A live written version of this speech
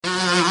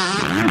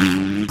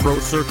Pro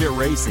Circuit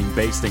Racing,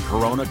 based in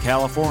Corona,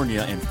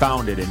 California, and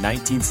founded in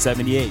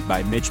 1978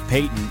 by Mitch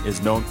Payton,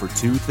 is known for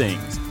two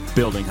things: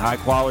 building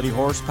high-quality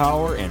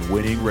horsepower and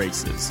winning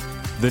races.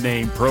 The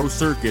name Pro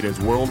Circuit is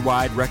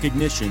worldwide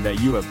recognition that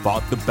you have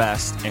bought the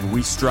best, and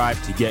we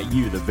strive to get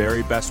you the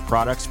very best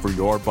products for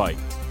your bike.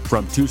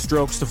 From 2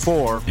 strokes to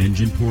 4,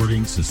 engine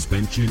porting,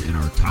 suspension, and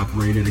our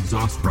top-rated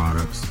exhaust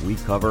products, we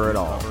cover it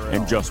all.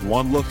 And just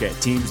one look at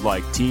teams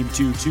like Team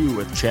 22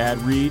 with Chad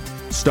Reed,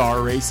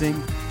 Star Racing,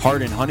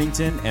 Hardin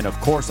Huntington, and of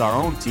course our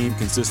own team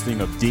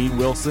consisting of Dean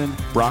Wilson,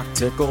 Brock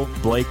Tickle,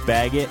 Blake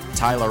Baggett,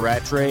 Tyler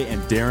Rattray,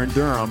 and Darren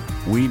Durham.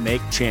 We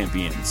make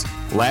champions.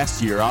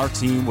 Last year, our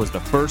team was the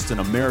first in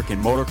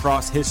American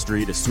motocross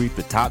history to sweep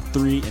the top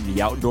 3 in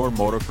the Outdoor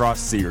Motocross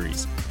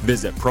Series.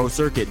 Visit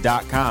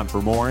ProCircuit.com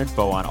for more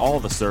info on all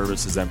the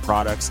services and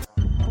products.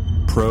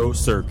 Pro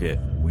Circuit,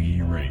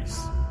 we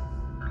race.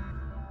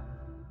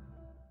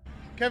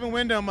 Kevin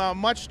Windham,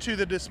 much to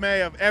the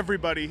dismay of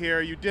everybody here,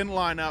 you didn't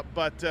line up,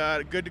 but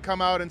good to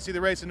come out and see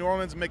the race in New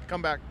Orleans and make a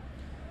comeback.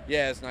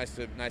 Yeah, it's nice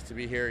to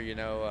be here. You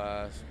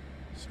know,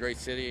 it's a great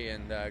city,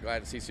 and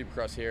glad to see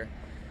Supercross here.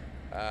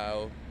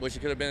 Wish it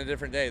could have been a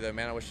different day, though,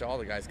 man. I wish all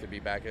the guys could be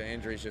back. The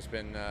injury's just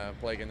been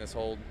plaguing this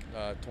whole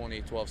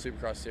 2012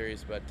 Supercross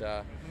series, but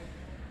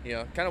you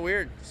know, kind of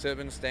weird. Sit up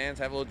in the stands,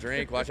 have a little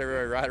drink, watch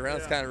everybody ride around.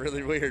 It's kind of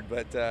really weird,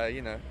 but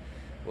you know,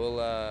 we'll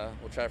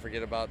try to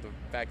forget about the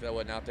fact that I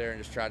wasn't out there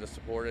and just try to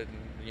support it.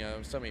 And you know,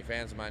 so many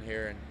fans of mine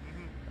here, and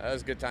it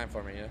was a good time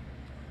for me. You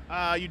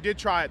know. You did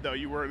try it though.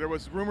 There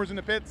was rumors in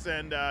the pits,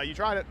 and you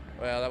tried it.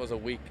 Well, that was a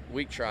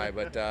weak try,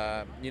 but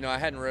you know, I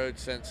hadn't rode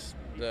since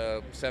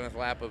the 7th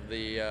lap of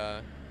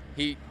the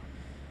heat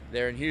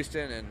there in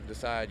Houston, and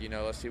decided, you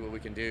know, let's see what we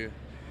can do.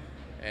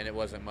 And it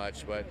wasn't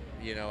much, but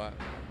you know,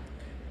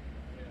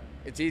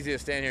 it's easy to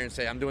stand here and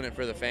say I'm doing it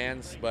for the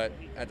fans, but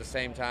at the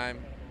same time,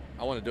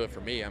 I want to do it for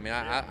me. I mean,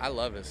 I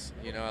love this.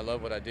 You know, I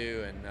love what I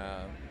do, and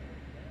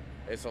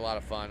it's a lot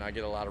of fun. I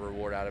get a lot of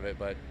reward out of it,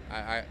 but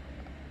I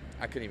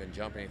couldn't even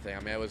jump anything. I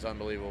mean, it was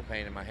unbelievable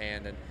pain in my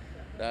hand,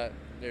 and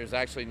there's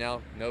actually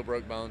now no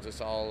broke bones.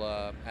 It's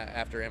all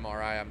after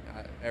MRI.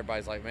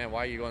 Everybody's like, man,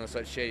 why are you going to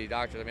such shady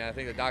doctors? I mean, I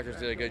think the doctors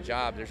did a good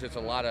job. There's just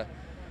a lot of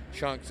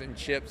chunks and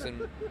chips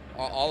and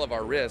all of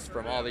our wrists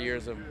from all the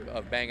years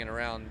of banging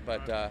around.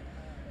 But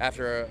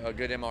after a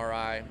good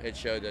MRI, it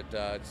showed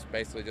that it's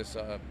basically just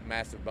a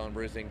massive bone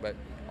bruising, but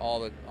all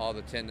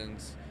the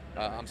tendons,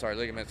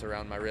 ligaments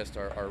around my wrist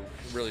are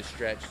really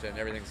stretched and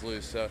everything's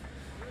loose. So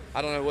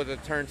I don't know what the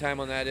turn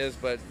time on that is,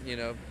 but you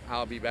know,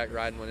 I'll be back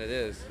riding when it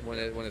is, when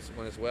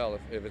it's well,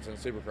 if it's in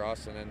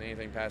Supercross, and then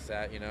anything past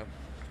that, you know,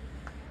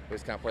 we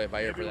just kind of play it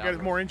by ear for that. If you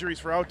get more injuries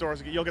for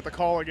outdoors, you'll get the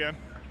call again.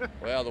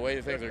 Well, the way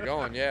things are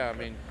going, yeah, I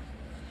mean,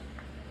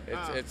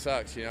 it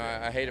sucks, you know.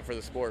 I hate it for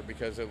the sport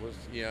because it was,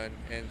 you know,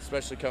 and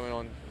especially coming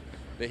on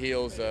the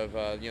heels of,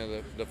 you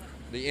know,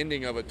 the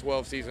ending of a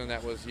 12 season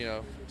that was, you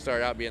know,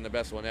 started out being the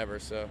best one ever,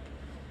 so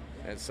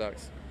it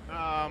sucks.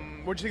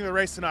 What'd you think of the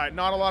race tonight?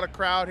 Not a lot of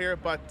crowd here,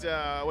 but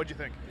what'd you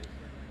think?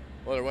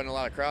 Well, there wasn't a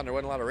lot of crowd and there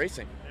wasn't a lot of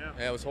racing.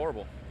 Yeah, it was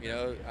horrible. You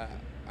know,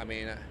 I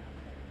mean,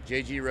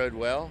 JG rode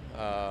well.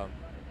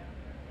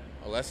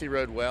 Alessi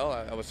rode well.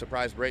 I was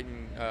surprised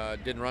Brayton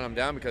didn't run him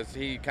down because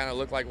he kind of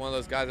looked like one of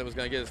those guys that was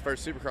going to get his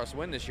first Supercross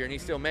win this year, and he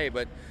still may,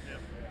 but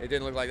it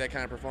didn't look like that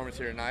kind of performance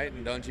here tonight.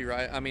 And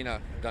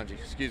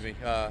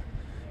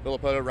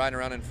Villopoto riding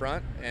around in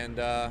front, and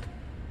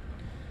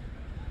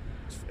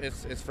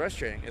it's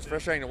frustrating. It's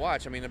frustrating to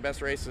watch. I mean, the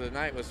best race of the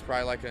night was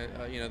probably like the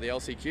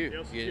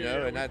LCQ, you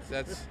know, and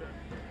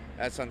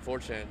that's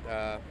unfortunate.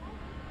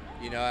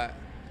 You know,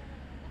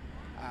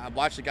 I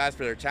watch the guys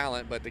for their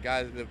talent, but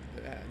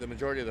the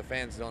majority of the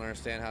fans don't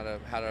understand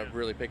how to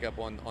really pick up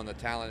on the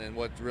talent and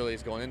what really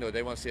is going into it.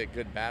 They want to see a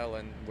good battle,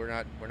 and we're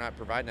not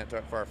providing that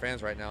for our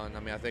fans right now. And I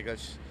mean, I think that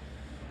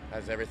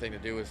has everything to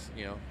do with,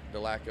 you know, the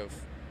lack of,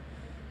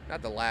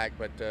 not the lack,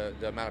 but the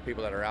amount of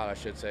people that are out, I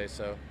should say.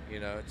 So,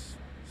 you know, it's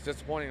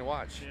disappointing to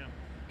watch. Yeah.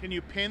 Can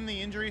you pin the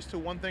injuries to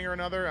one thing or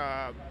another?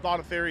 A lot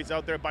of theories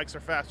out there. Bikes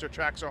are faster,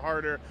 tracks are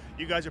harder.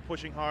 You guys are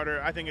pushing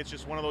harder. I think it's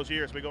just one of those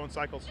years. We go in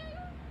cycles.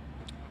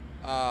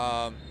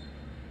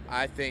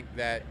 I think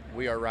that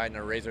we are riding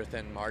a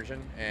razor-thin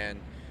margin, and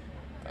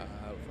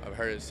I've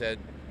heard it said,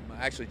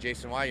 actually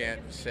Jason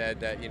Wyant said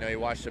that, you know, he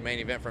watched the main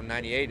event from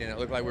 '98 and it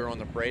looked like we were on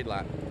the parade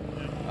lap.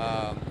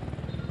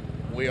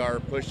 We are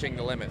pushing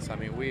the limits. I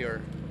mean, we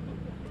are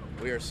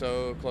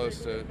so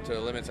close to the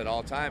limits at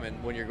all time,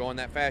 and when you're going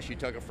that fast, you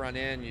tuck a front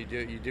end, you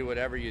do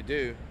whatever you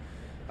do,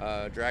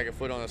 drag a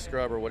foot on a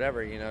scrub or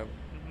whatever, you know.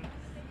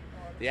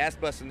 The ass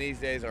busting these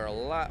days are a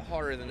lot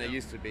harder than they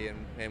used to be,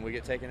 and we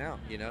get taken out,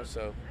 you know.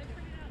 So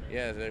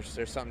yeah, there's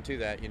something to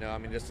that, you know. I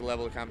mean, just the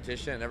level of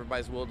competition, and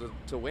everybody's willing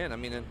to win. I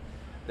mean, and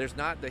there's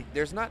not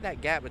that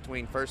gap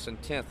between first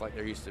and 10th like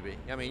there used to be.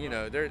 I mean, you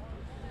know,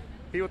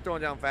 people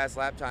throwing down fast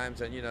lap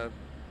times, and you know,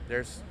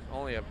 there's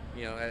only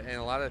in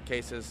a lot of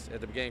cases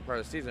at the beginning part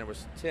of the season there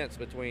was tenths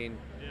between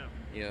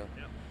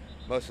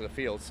most of the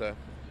field. So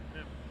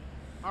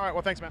all right,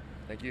 well, thanks, man.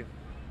 Thank you.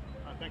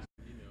 Thanks.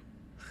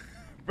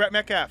 Brett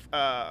Metcalfe,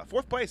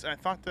 4th place, and I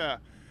thought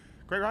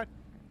great ride.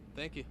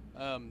 Thank you.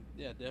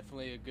 Yeah,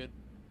 definitely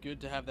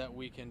good to have that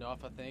weekend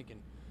off, I think,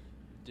 and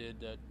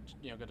did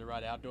got to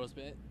ride outdoors,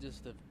 but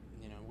just the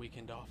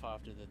weekend off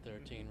after the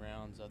 13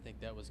 rounds, I think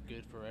that was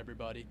good for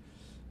everybody,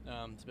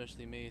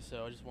 especially me.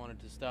 So I just wanted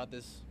to start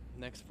this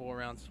next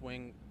 4-round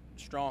swing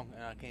strong,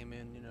 and I came in,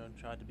 and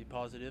tried to be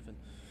positive, and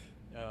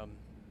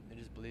I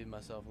just believed in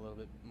myself a little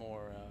bit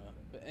more.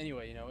 But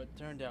anyway, it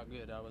turned out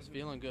good. I was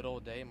feeling good all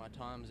day. My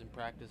times in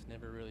practice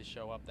never really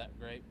show up that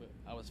great, but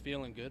I was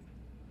feeling good.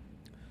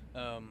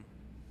 And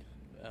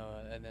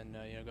then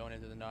going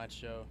into the night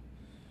show,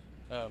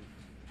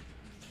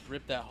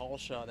 ripped that hole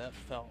shot. That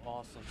felt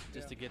awesome,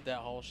 just to get that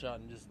hole shot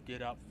and just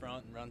get up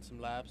front and run some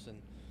laps.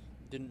 And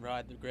didn't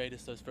ride the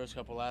greatest those first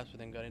couple laps, but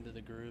then got into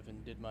the groove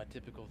and did my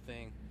typical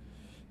thing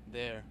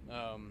there.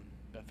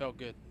 But felt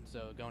good.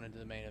 So going into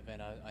the main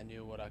event, I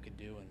knew what I could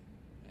do,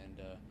 and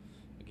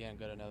again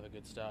got another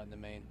good start in the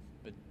main,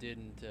 but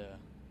didn't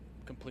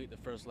complete the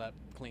first lap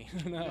clean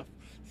enough.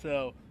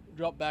 So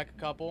dropped back a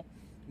couple,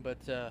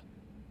 but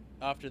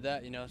after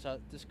that, so I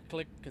just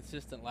clicked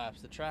consistent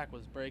laps. The track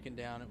was breaking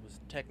down. It was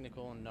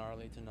technical and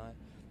gnarly tonight.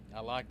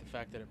 I like the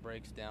fact that it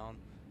breaks down,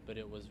 but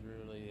it was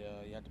really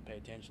you have to pay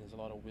attention. There's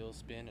a lot of wheel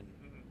spin and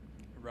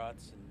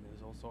ruts, and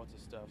there's all sorts of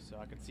stuff. So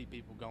I could see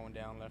people going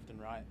down left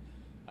and right.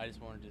 I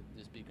just wanted to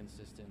just be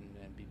consistent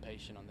and be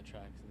patient on the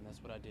tracks, and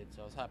that's what I did.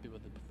 So I was happy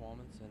with the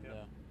performance, and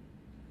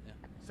yeah.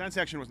 Sand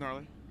section was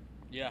gnarly.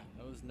 Yeah,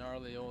 it was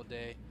gnarly all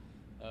day.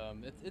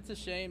 It's a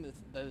shame that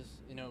those,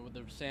 with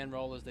the sand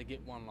rollers, they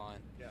get one line.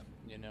 Yeah.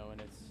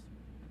 And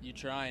you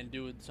try and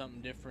do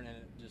something different, and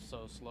it's just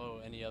so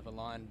slow any other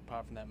line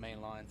apart from that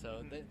main line.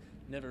 So it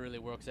never really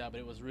works out. But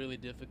it was really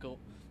difficult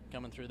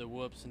coming through the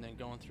whoops and then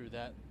going through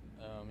that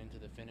into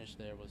the finish.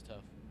 There was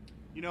tough.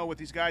 With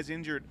these guys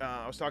injured,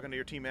 I was talking to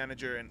your team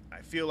manager, and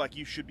I feel like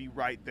you should be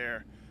right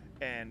there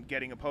and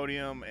getting a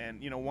podium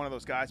and one of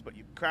those guys. But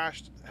you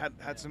crashed,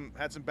 had some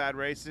bad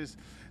races.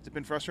 Has it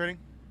been frustrating?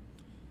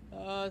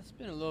 It's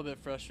been a little bit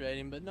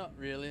frustrating, but not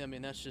really. I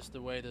mean, that's just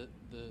the way the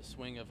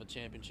swing of a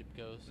championship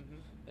goes.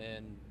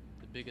 And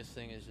the biggest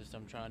thing is just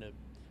I'm trying to,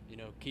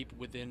 keep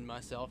within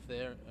myself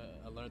there.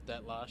 I learned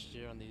that last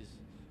year on these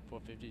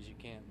 450s. You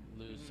can't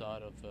lose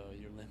sight of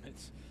your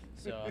limits.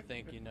 So I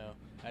think,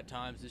 at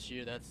times this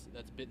year that's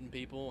bitten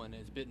people, and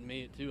it's bitten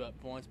me too at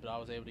points, but I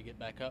was able to get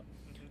back up.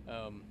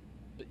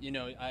 But,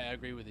 I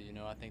agree with you.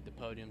 I think the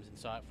podium's in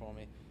sight for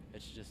me.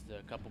 It's just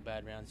a couple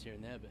bad rounds here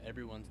and there, but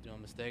everyone's doing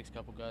mistakes. A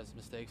couple guys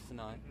mistakes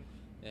tonight,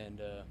 and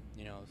the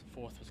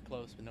 4th was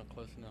close, but not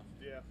close enough.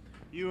 Yeah.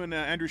 You and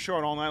Andrew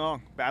Short all night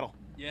long battle.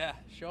 Yeah,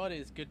 Short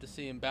is good to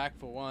see him back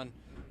for one,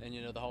 and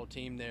the whole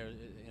team there.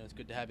 It's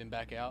good to have him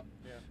back out.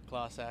 Yeah.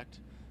 Class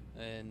act,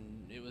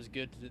 and it was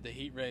good to the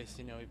heat race.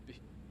 He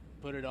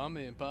put it on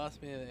me and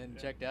passed me and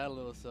checked out a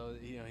little. So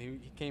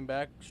he came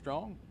back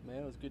strong.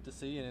 Man, it was good to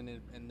see. And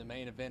in the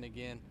main event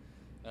again.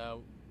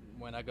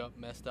 When I got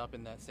messed up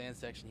in that sand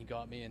section, he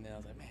got me, and then I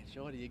was like, man,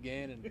 Shorty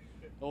again, and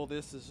all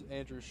this is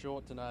Andrew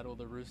Short tonight, all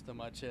the roost on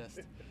my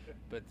chest.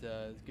 But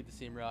it's good to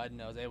see him riding.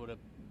 I was able to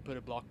put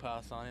a block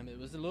pass on him. It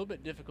was a little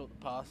bit difficult to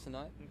pass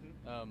tonight,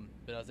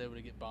 but I was able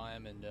to get by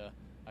him, and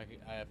I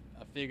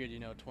figured,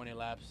 20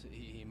 laps,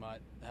 he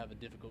might have a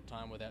difficult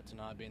time with that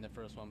tonight, being the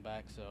first one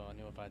back, so I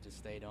knew if I just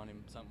stayed on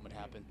him, something would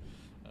happen.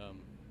 So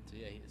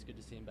yeah, it's good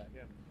to see him back.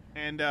 Yeah.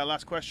 And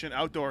last question,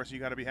 outdoors, you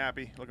got to be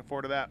happy. Looking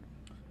forward to that.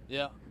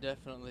 Yeah,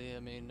 definitely.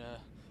 I mean,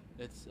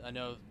 I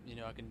know,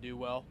 I can do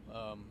well.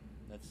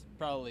 That's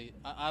probably,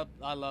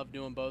 I love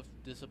doing both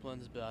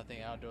disciplines, but I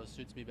think outdoors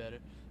suits me better.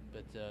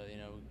 But,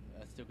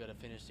 I still got to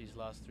finish these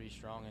last 3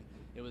 strong, and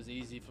it was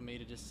easy for me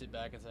to just sit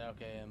back and say,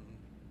 okay, I'm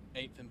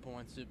 8th in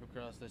points,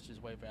 Supercross, let's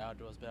just wait for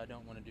outdoors, but I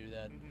don't want to do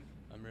that.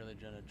 I'm really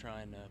going to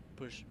try and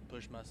push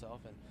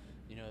myself, and,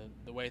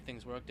 the way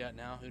things worked out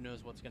now, who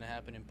knows what's going to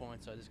happen in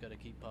points, so I just got to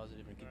keep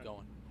positive and keep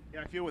going.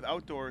 Yeah, I feel with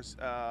outdoors,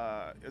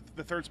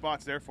 the 3rd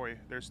spot's there for you.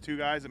 There's 2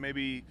 guys that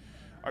maybe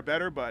are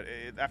better, but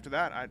after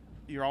that,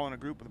 you're all in a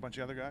group with a bunch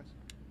of other guys.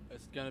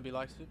 It's going to be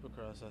like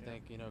Supercross. I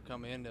think,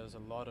 coming in, there was a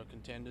lot of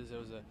contenders. There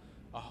was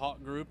a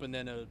hot group, and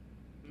then a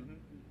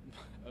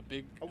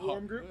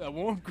warm group? A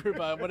warm group,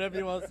 whatever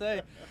you want to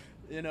say.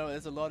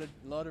 There's a lot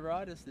of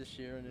riders this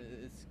year, and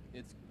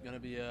it's going to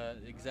be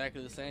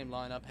exactly the same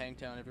lineup.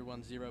 Hangtown,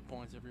 everyone's 0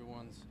 points.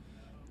 Everyone's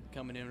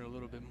coming in with a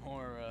little bit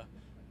more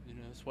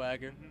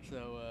swagger.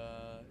 So,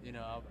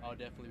 I'll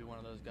definitely be one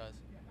of those guys.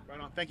 Right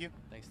on. Thank you.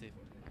 Thanks, Steve.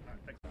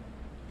 Thanks.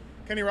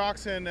 Kenny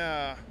Roczen,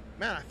 man,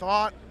 I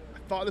thought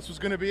this was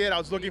going to be it. I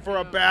was looking for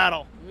a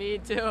battle. Me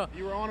too.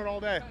 You were on it all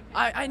day.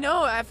 I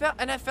know. I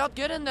felt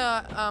good in the.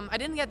 I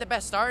didn't get the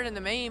best start in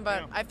the main,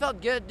 but I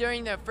felt good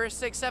during the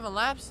first 6-7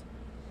 laps.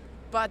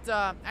 But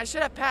I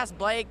should have passed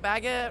Blake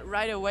Baggett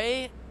right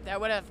away. That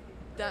would have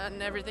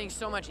done everything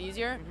so much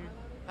easier.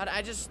 But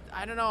I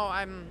don't know.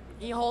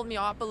 He held me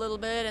up a little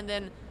bit, and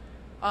then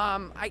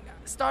I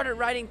started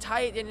riding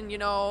tight. And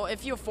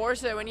if you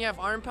force it when you have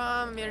arm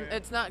palm,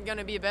 it's not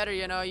gonna be better.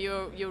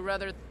 You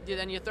rather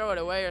than you throw it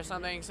away or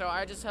something. So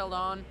I just held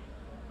on.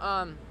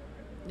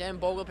 Then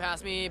Bogle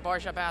passed me,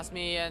 Barsha passed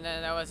me, and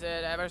then that was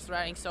it. I was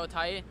riding so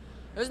tight.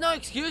 There's no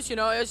excuse, you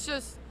know. It's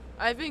just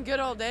I've been good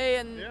all day,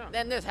 and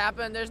then this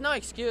happened. There's no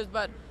excuse,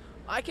 but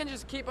I can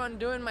just keep on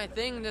doing my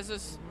thing. This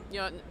is,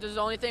 this is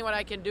the only thing what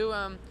I can do.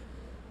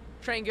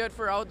 Train good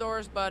for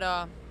outdoors, but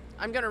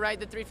I'm gonna ride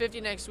the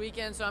 350 next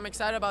weekend, so I'm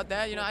excited about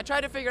that. I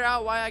try to figure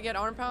out why I get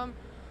arm pump.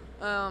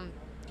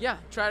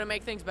 Try to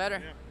make things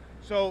better. Yeah.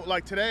 So,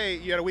 like today,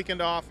 you had a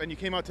weekend off, and you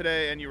came out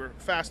today, and you were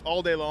fast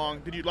all day long.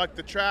 Did you like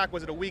the track?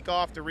 Was it a week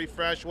off to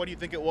refresh? What do you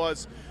think it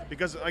was?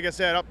 Because, like I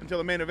said, up until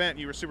the main event,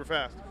 you were super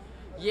fast.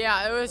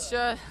 Yeah, it was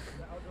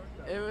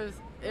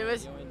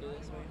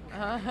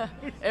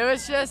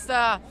just,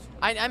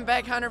 I'm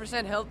back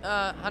 100% health,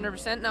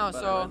 100% now.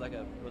 So like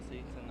a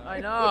pussy tonight. I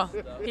know.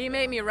 He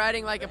made me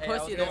riding like a Hey,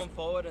 pussy. I was going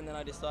forward, and then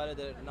I decided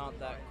that it's not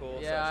that cool,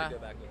 so I should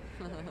go back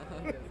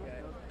in.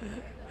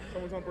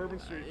 Someone's on Bourbon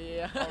Street.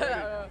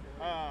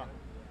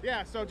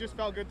 Yeah. So just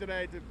felt good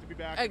today to be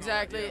back.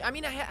 Exactly. I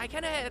mean,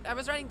 I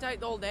was riding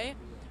tight the whole day,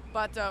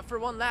 but for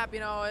one lap,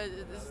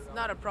 it's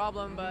not a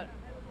problem. But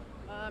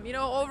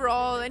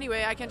overall,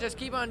 anyway, I can just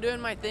keep on doing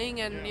my thing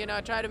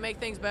and try to make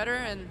things better.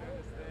 And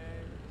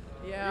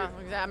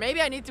exactly. Maybe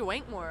I need to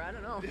wank more. I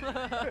don't know.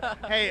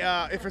 Hey,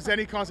 if there's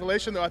any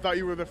consolation though, I thought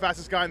you were the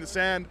fastest guy in the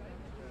sand.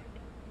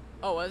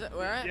 Oh, was it?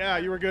 Where? Yeah,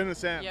 you were good in the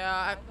sand.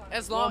 Yeah,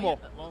 as long.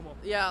 Lomo.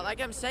 Yeah,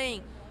 like I'm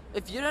saying,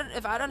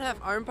 if I don't have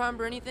arm pump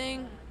or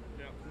anything,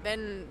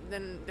 then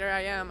there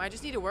I am. I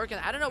just need to work,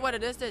 and I don't know what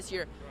it is this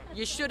year.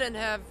 You shouldn't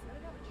have.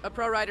 A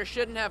pro rider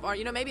shouldn't have arm.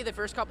 Maybe the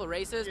first couple of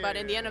races, but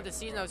in the end of the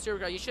season of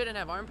Supercar, you shouldn't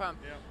have arm pump.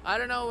 Yeah. I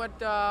don't know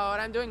what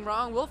I'm doing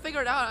wrong. We'll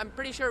figure it out. I'm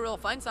pretty sure we'll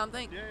find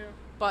something. Yeah.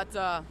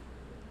 But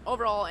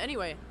overall,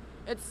 anyway,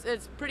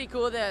 it's pretty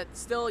cool that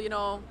still,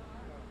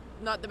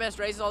 not the best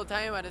races all the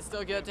time, but it's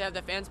still good to have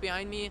the fans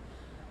behind me.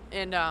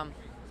 And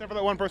except for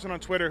that one person on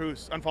Twitter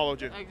who's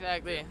unfollowed you.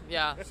 Exactly.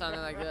 Yeah,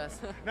 something like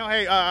this. No,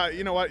 hey,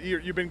 you know what?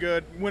 You've been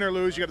good. Win or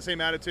lose, you got the same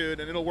attitude,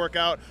 and it'll work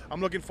out.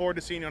 I'm looking forward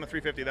to seeing you on a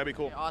 350. That'd be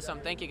cool. Okay, awesome.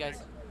 Thank you,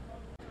 guys.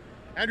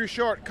 Andrew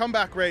Short,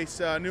 comeback race,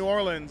 New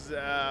Orleans,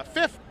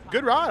 5th.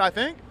 Good ride, I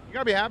think. You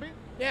gotta be happy.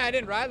 Yeah, I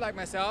didn't ride like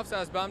myself, so I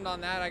was bummed on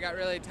that. I got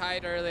really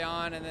tight early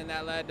on, and then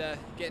that led to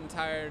getting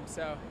tired.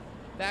 So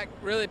that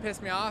really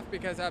pissed me off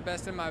because I've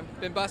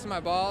been busting my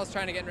balls,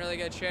 trying to get in really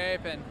good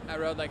shape, and I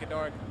rode like a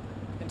dork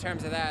in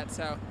terms of that.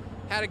 So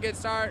had a good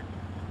start,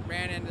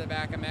 ran into the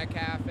back of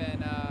Metcalfe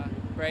and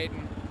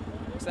Brayton.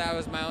 So that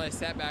was my only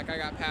setback. I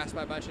got passed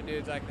by a bunch of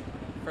dudes like the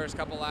first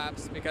couple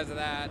laps because of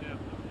that. Yeah.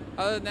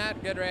 Other than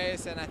that, good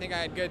race, and I think I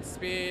had good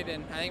speed,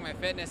 and I think my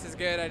fitness is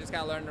good. I just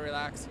got to learn to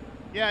relax.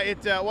 Yeah,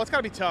 it's got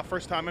to be tough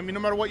first time. I mean,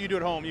 no matter what you do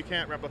at home, you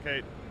can't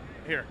replicate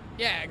here.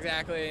 Yeah,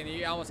 exactly, and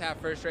you almost have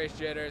first race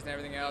jitters and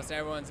everything else.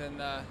 Everyone's in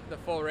the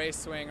full race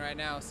swing right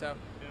now, so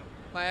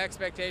my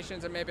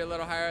expectations are maybe a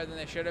little higher than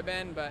they should have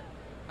been, but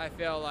I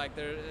feel like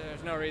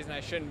there's no reason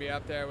I shouldn't be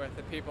up there with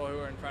the people who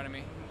are in front of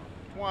me.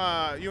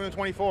 You in the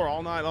 24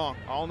 all night long,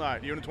 all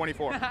night. You in the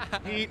 24.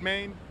 Heat,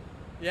 main.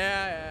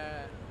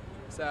 Yeah.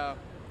 So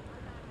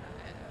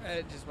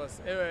it is what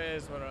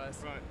it was.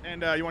 Right.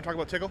 And you want to talk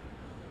about Tickle?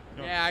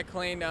 Yeah, I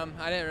cleaned him.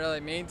 I didn't really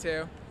mean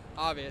to,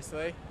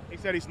 obviously. He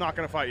said he's not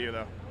going to fight you,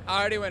 though.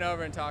 I already went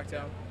over and talked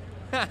to him.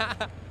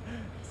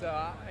 So,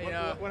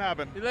 what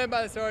happened? You live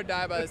by the sword,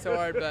 die by the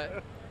sword,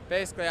 but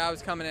basically I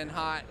was coming in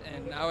hot,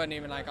 and I wasn't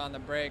even like on the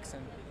brakes,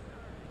 and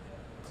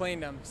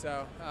cleaned him,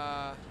 so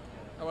I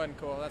wasn't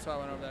cool. That's why I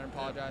went over there and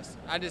apologized.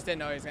 I just didn't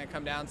know he was going to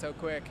come down so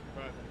quick.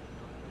 Right.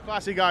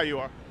 Classy guy you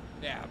are.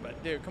 Yeah,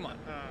 but dude, come on.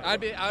 I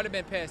would have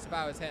been pissed if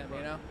I was him,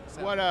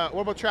 So. What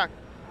about track?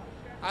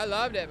 I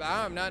loved it, but I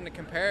don't have nothing to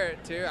compare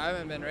it to. I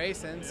haven't been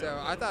racing,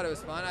 so I thought it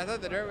was fun. I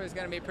thought the dirt was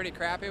going to be pretty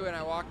crappy when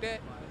I walked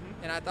it,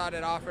 and I thought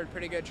it offered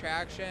pretty good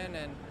traction,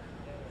 and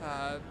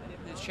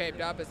it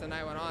shaped up as the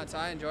night went on, so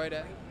I enjoyed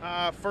it.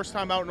 First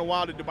time out in a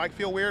while, did the bike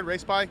feel weird?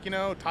 Race bike,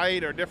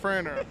 tight or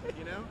different, or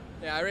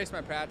Yeah, I raced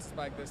my practice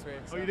bike this week.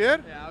 So. Oh, you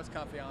did? Yeah, I was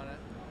comfy on it.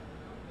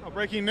 Oh,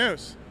 breaking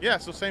news. Yeah,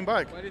 so same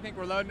bike. What do you think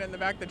we're loading in the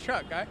back of the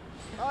truck, guy?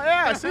 Oh,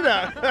 yeah, I see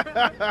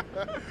that.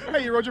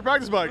 Hey, you rode your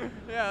practice bike.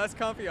 Yeah, that's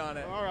comfy on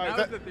it. All right.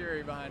 That was the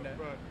theory behind it.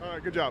 Right. All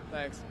right, good job.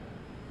 Thanks.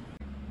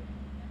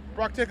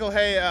 Brock Tickle,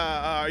 hey,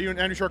 are you and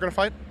Andrew Short going to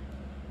fight?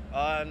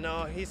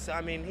 No,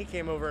 he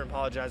came over and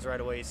apologized right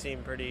away. He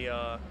seemed pretty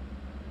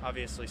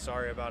obviously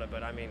sorry about it,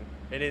 but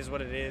it is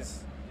what it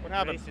is. What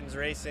happened? Racing's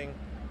racing.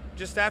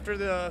 Just after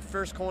the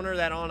first corner,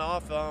 that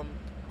on-off,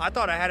 I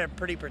thought I had it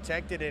pretty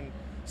protected, and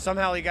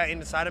somehow he got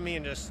inside of me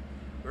and just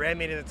ran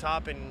me to the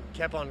top and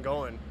kept on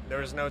going. There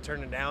was no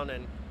turning down,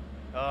 and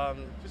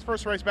his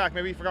first race back,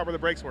 maybe he forgot where the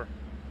brakes were.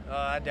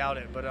 I doubt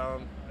it, but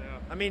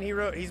he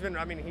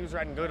was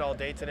riding good all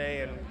day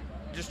today, and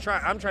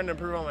I'm trying to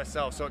improve on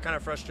myself, so it kind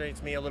of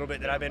frustrates me a little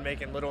bit that I've been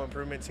making little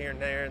improvements here and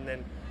there, and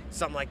then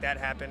something like that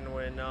happened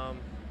when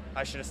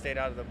I should have stayed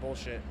out of the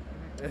bullshit.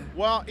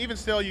 Well, even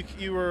still,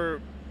 you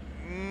were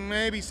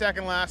maybe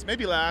second last,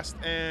 maybe last,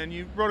 and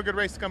you rode a good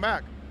race to come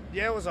back.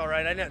 Yeah, it was all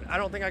right. I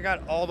don't think I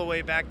got all the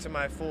way back to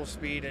my full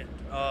speed,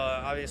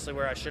 obviously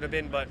where I should have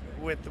been, but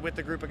with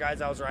the group of guys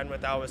I was riding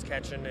with, I was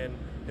catching and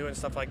doing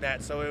stuff like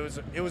that. So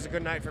it was a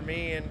good night for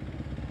me, and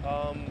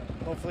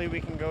hopefully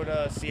we can go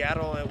to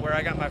Seattle where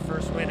I got my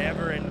first win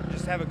ever and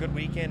just have a good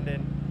weekend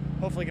and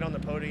hopefully get on the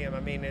podium. I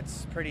mean,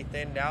 it's pretty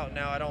thinned out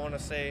now. I don't want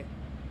to say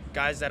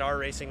guys that are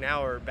racing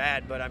now are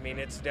bad, but I mean,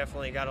 it's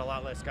definitely got a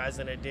lot less guys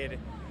than it did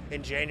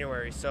in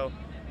January. So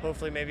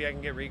hopefully maybe I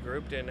can get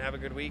regrouped and have a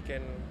good week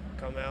and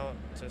come out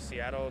to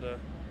Seattle to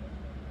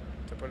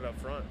put it up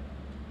front.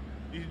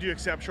 Do you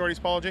accept Shorty's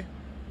apology?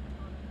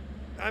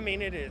 I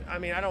mean, it is. I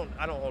mean, I don't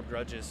hold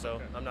grudges, so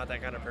okay. I'm not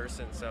that kind of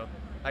person. So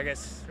I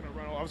guess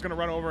I was gonna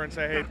run over and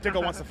say, hey,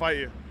 Tickle wants to fight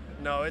you.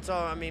 No, it's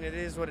all. I mean, it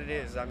is what it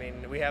is. I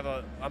mean,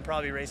 I'm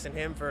probably racing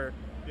him for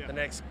the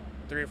next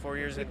 3 or 4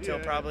 years until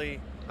probably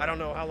I don't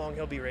know how long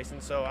he'll be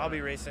racing. So I'll be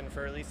racing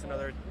for at least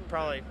another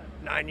probably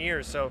 9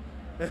 years. So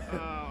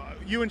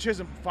you and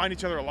Chisholm find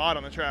each other a lot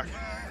on the track.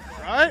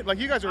 Right? Like,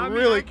 you guys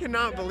are I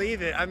cannot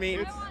believe it. I mean,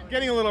 it's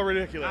getting a little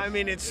ridiculous. I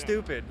mean, it's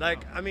stupid.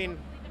 Like, I mean,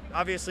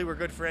 obviously we're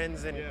good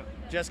friends, and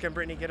Jessica and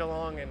Brittany get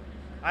along, and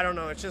I don't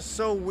know. It's just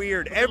so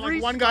weird. Every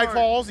one guy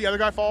falls, the other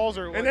guy falls,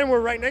 and then we're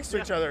right next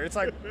to each other. It's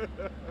like,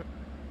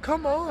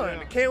 come on.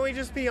 Yeah. Can't we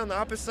just be on the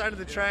opposite side of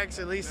the tracks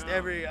at least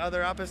every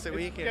other opposite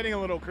week? It's getting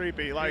a little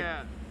creepy, like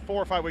 4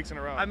 or 5 weeks in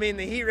a row. I mean,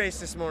 the heat race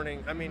this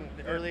morning,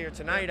 earlier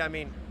tonight, I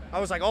mean,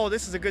 I was like, oh,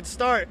 this is a good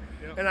start.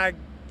 And I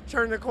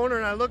turn the corner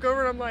and I look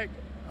over and I'm like,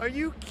 are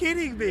you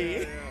kidding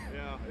me?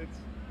 Yeah.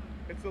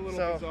 It's a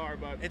little bizarre,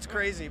 but it's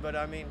crazy. But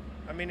I mean,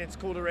 it's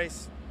cool to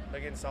race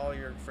against all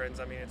your friends.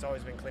 I mean, it's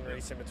always been clean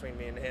racing between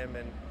me and him,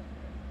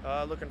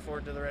 and looking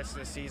forward to the rest of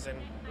the season.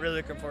 Really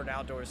looking forward to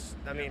outdoors.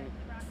 I mean,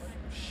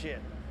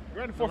 shit. We're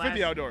riding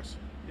 450 outdoors.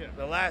 Yeah.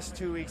 The last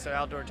 2 weeks of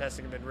outdoor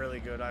testing have been really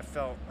good. I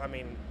felt,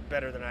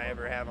 better than I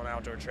ever have on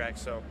outdoor track.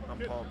 So I'm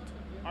pumped.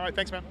 All right,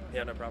 thanks, man.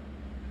 Yeah, no problem.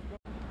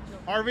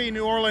 RV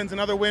New Orleans,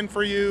 another win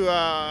for you.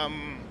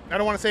 I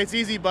don't want to say it's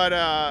easy, but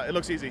it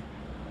looks easy.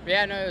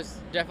 Yeah, no, it was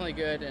definitely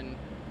good, and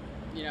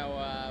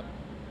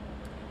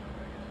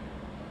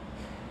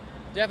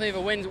definitely if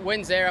a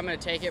wins there, I'm going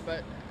to take it.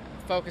 But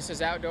focus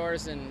is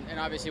outdoors, and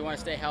obviously want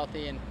to stay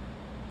healthy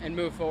and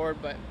move forward.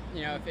 But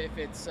if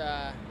it's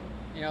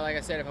like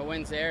I said, if a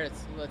win's there,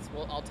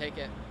 I'll take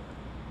it.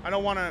 I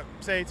don't want to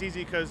say it's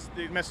easy because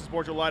the message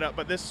boards will light up,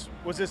 but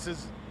was this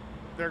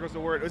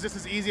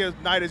as easy a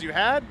night as you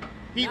had?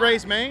 Heat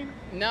race Maine?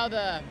 No,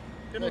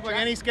 didn't look like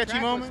any sketchy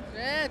moments?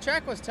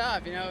 Track was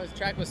tough.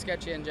 Track was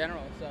sketchy in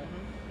general, so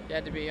you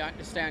had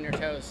to stay on your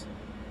toes.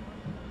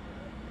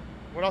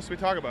 What else do we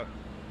talk about?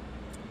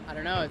 I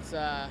don't know.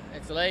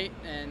 It's late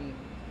and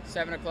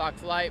 7 o'clock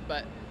flight,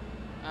 but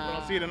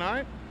I'll see you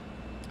tonight.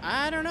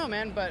 I don't know,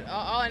 man. But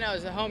all I know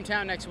is the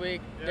hometown next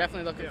week. Yeah.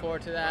 Definitely looking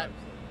forward to that. Right.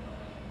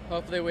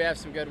 Hopefully we have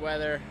some good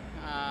weather.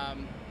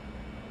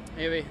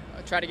 Maybe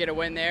I'll try to get a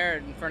win there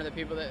in front of the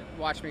people that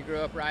watched me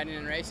grow up riding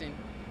and racing.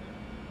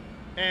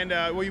 And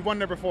you've won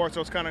there before, so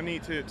it's kind of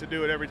neat to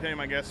do it every time,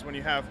 I guess. When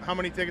you have, how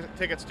many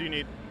tickets do you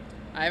need?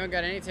 I haven't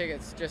got any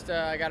tickets. Just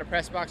I got a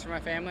press box for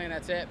my family, and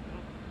that's it.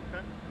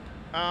 Okay.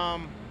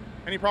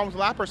 Any problems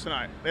with lappers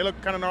tonight? They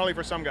look kind of gnarly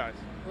for some guys.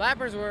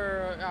 Lappers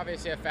were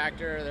obviously a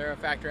factor. They're a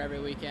factor every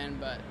weekend,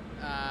 but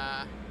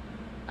I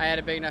had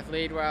a big enough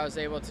lead where I was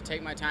able to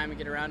take my time and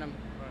get around them.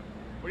 Right.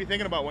 What are you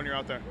thinking about when you're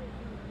out there?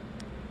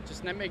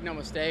 Just not make no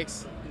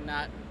mistakes,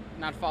 not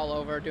fall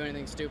over, do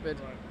anything stupid.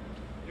 Right.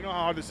 You know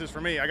how hard this is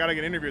for me. I got to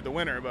get interviewed the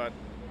winner, but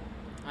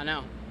I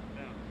know.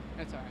 Yeah.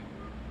 That's all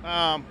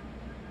right.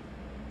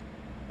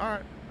 All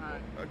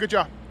right. Good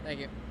job. Thank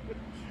you.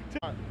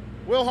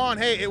 Will Hahn,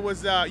 hey, it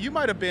was you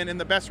might have been in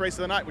the best race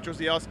of the night, which was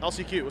the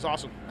LCQ. It was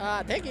awesome.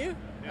 Thank you.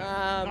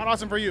 Yeah. Not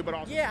awesome for you, but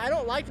awesome. Yeah, I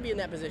don't like to be in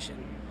that position.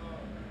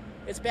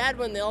 It's bad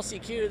when the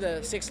LCQ,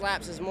 the 6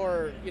 laps, is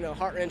more,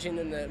 heart-wrenching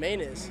than the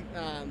main is.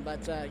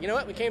 But you know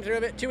what? We came through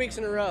it 2 weeks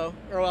in a row,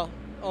 or well,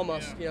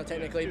 almost,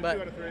 technically. Yeah.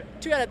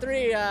 But 2 out of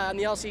 3 on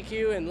the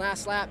LCQ and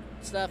last lap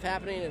stuff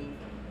happening, and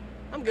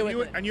I'm good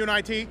with it. And you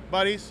and IT,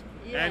 buddies,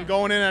 and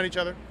going in at each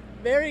other.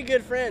 Very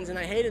good friends, and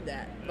I hated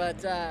that.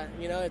 But,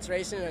 it's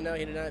racing, and I know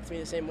he'd have done it to me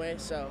the same way.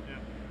 So,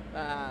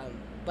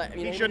 but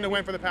he shouldn't have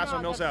went for the pass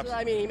on Millsaps.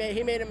 I mean,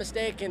 he made a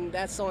mistake, and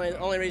that's the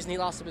only reason he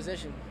lost the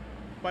position.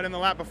 But in the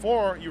lap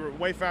before, you were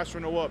way faster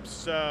in the whoops.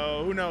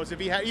 So who knows?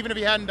 Even if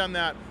he hadn't done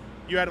that,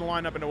 you had to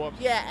line up in the whoops.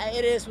 Yeah,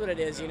 it is what it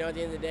is, at the end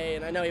of the day.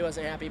 And I know he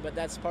wasn't happy, but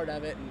that's part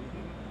of it. And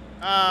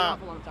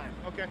off a long time.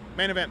 Okay.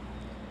 Main event.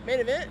 Main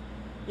event.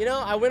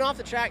 I went off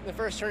the track in the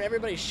first turn.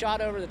 Everybody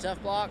shot over the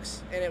tough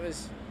blocks, and it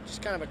was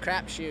just kind of a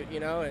crapshoot,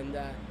 And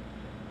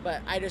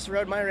but I just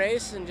rode my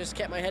race and just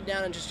kept my head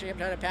down and just kept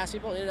trying to pass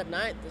people, and ended up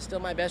ninth. It's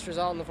still my best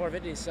result in the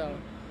 450s. So,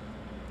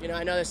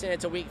 I know they're saying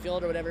it's a weak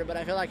field or whatever, but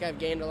I feel like I've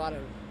gained a lot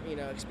of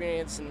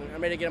experience, and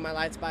I'm ready to get on my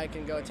lights bike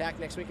and go attack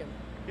next weekend.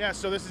 Yeah,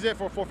 so this is it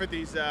for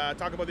 450s.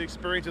 Talk about the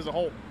experience as a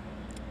whole.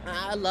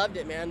 I loved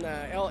it, man.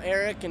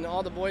 Eric and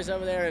all the boys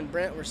over there and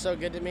Brent were so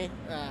good to me.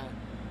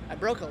 I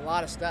broke a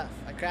lot of stuff.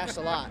 I crashed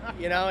a lot,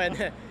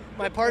 and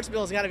my parts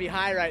bill's got to be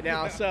high right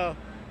now. So,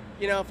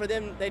 you know, for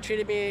them, they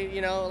treated me,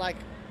 you know, like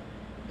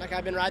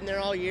I've been riding there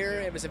all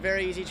year. It was a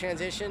very easy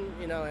transition,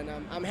 you know, and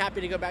I'm happy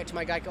to go back to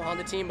my Geico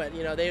Honda team, but,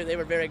 you know, they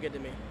were very good to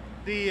me.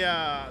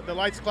 The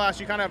lights class,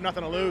 you kind of have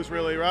nothing to lose,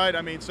 really, right?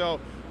 I mean, so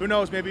who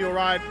knows? Maybe you'll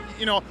ride,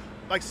 you know,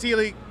 like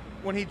Seeley,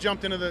 when he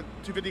jumped into the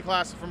 250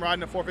 class from riding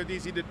the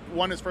 450s, he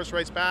won his first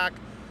race back.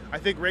 I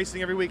think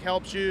racing every week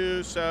helps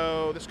you,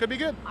 so this could be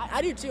good.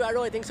 I do too. I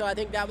really think so. I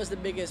think that was the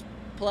biggest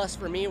plus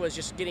for me, was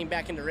just getting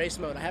back into race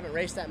mode. I haven't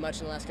raced that much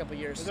in the last couple of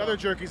years. Those other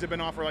jerkies have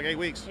been off for like 8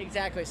 weeks.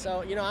 Exactly.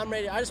 So, you know, I'm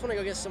ready. I just want to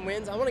go get some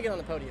wins. I want to get on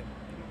the podium.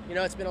 You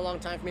know, it's been a long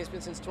time for me. It's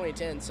been since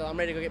 2010, so I'm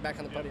ready to go get back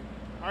on the podium.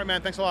 All right,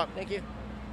 man. Thanks a lot. Thank you.